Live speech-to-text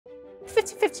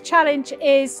50/50 Challenge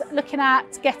is looking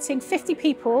at getting 50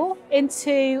 people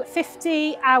into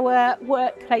 50-hour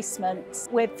work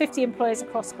placements with 50 employers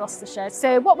across Gloucestershire.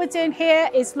 So what we're doing here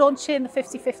is launching the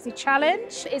 50/50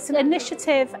 Challenge. It's an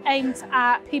initiative aimed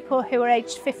at people who are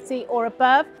aged 50 or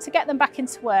above to get them back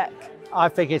into work. I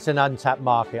think it's an untapped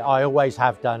market. I always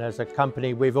have done. As a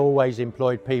company, we've always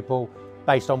employed people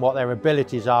based on what their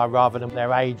abilities are rather than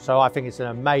their age. So I think it's an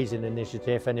amazing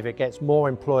initiative, and if it gets more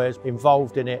employers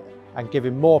involved in it and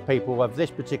giving more people of this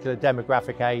particular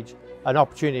demographic age an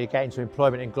opportunity to get into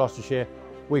employment in Gloucestershire,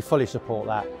 we fully support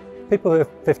that. People who are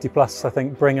 50 plus, I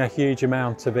think, bring a huge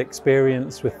amount of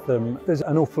experience with them. There's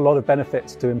an awful lot of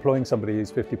benefits to employing somebody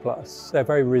who's 50 plus. They're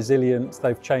very resilient,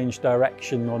 they've changed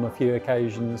direction on a few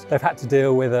occasions. They've had to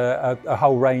deal with a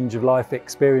whole range of life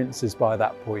experiences by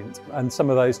that point. And some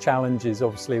of those challenges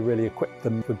obviously really equip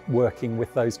them for working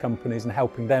with those companies and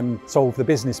helping them solve the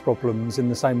business problems in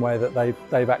the same way that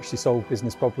they've actually solved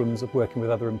business problems of working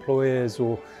with other employers,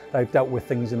 or they've dealt with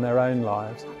things in their own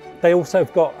lives. They also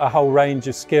have got a whole range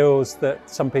of skills that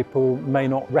some people may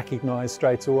not recognise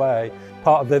straight away.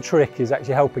 Part of the trick is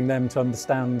actually helping them to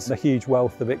understand the huge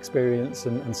wealth of experience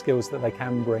and skills that they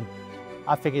can bring.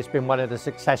 I think it's been one of the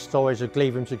success stories of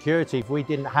Gleavham Security. If we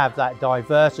didn't have that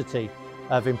diversity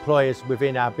of employers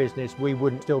within our business, we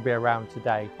wouldn't still be around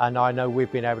today. And I know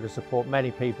we've been able to support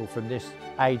many people from this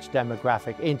age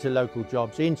demographic into local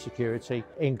jobs in security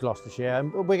in Gloucestershire.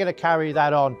 And we're going to carry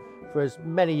that on for as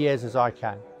many years as I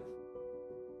can.